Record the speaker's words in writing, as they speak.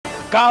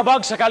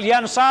Kabag sa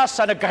kalyansa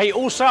sa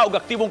nagkahiusa og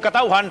aktibong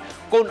katawhan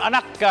kung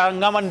anak nga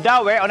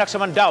Mandaue, anak sa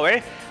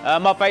Mandaue,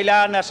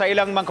 mapaila na sa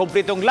ilang mga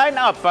kompletong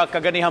line-up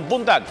kaganihang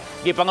buntag.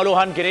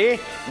 Gipangaluhan kini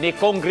ni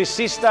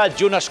Kongresista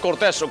Jonas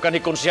Cortez o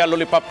kanhi Konsehal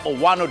Lollipop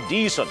Owano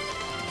Dizon.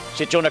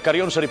 Si Chona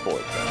Carion sa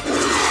report.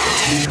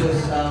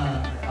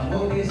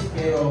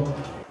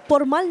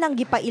 Formal nang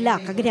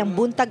gipa-ila kaganihang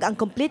buntag ang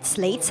complete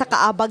slate sa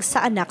kaabag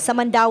sa anak sa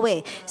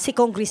Mandaue. Si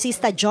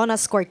Kongresista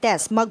Jonas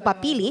Cortez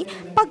magpapili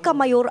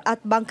Pagka-Mayor at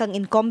bangkang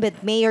incumbent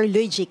Mayor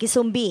Luigi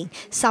Quisumbing.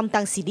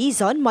 Samtang si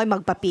Dizon may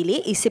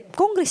magpapili isip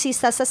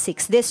Kongresista sa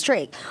 6th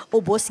District.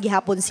 Ubos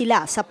gihapon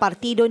sila sa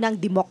Partido ng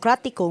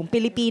Demokratikong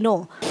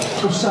Pilipino.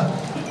 Usa,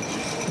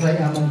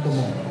 ray among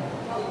tumong.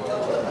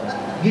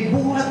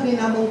 Gibuhat ni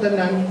among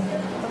tanan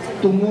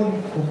tungod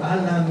ug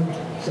alam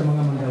sa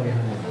mga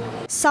Mandauehan.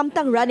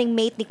 Samtang running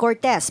mate ni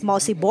Cortez mao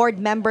si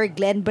board member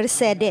Glenn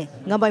Bersede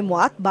nga may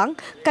mo-atbang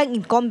kang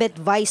incumbent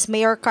Vice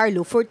Mayor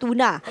Carlo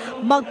Fortuna.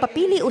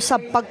 Magpapili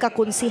usab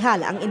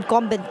pagkakonsihal ang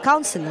incumbent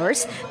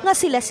councilors nga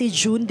sila si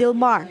June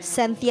Dilmar,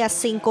 Cynthia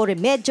Cinco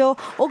Remedio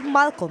ug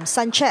Malcolm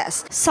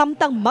Sanchez.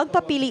 Samtang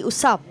magpapili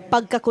usab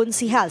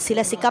pagkakonsihal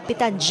sila si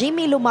Kapitan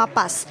Jimmy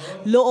Lumapas,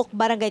 Look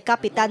Barangay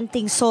Kapitan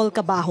Tingsol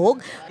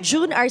Cabahog,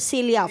 June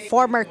Arcilia,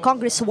 former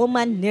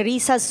Congresswoman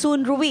Nerissa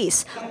Sun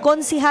Ruiz,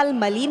 Konsihal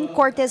Malin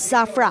Cortez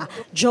Zafra,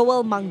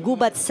 Joel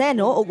Manggubat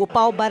Seno ug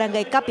upaw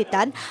Barangay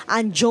Kapitan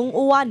Anjong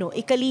Uwano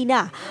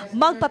Ikalina.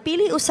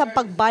 Magpapili usab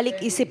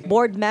pagbalik isip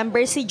board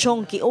member si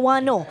Jonky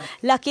Uwano.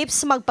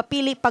 Lakips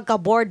magpapili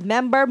pagka-board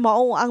member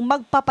mao ang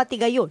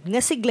magpapatigayon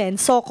nga si Glenn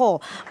Soco.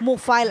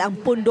 Mo-file ang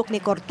pundok ni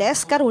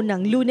Cortez karon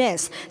ng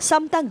Lunes.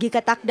 Samtang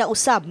gikatakda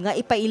usab nga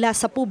ipaila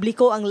sa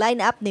publiko ang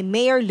line-up ni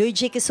Mayor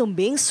Luigi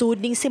Quisumbing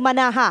sud ning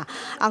simanaha.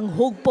 Ang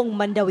hugpong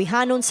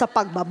Mandawihanon sa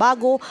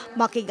pagbabago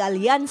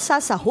makigalyansa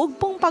sa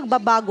hugpong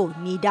pagbabago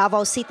ni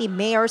Davao City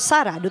Mayor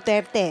Sara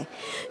Duterte.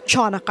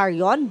 Chona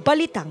Carion,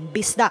 Balitang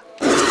Bisdak.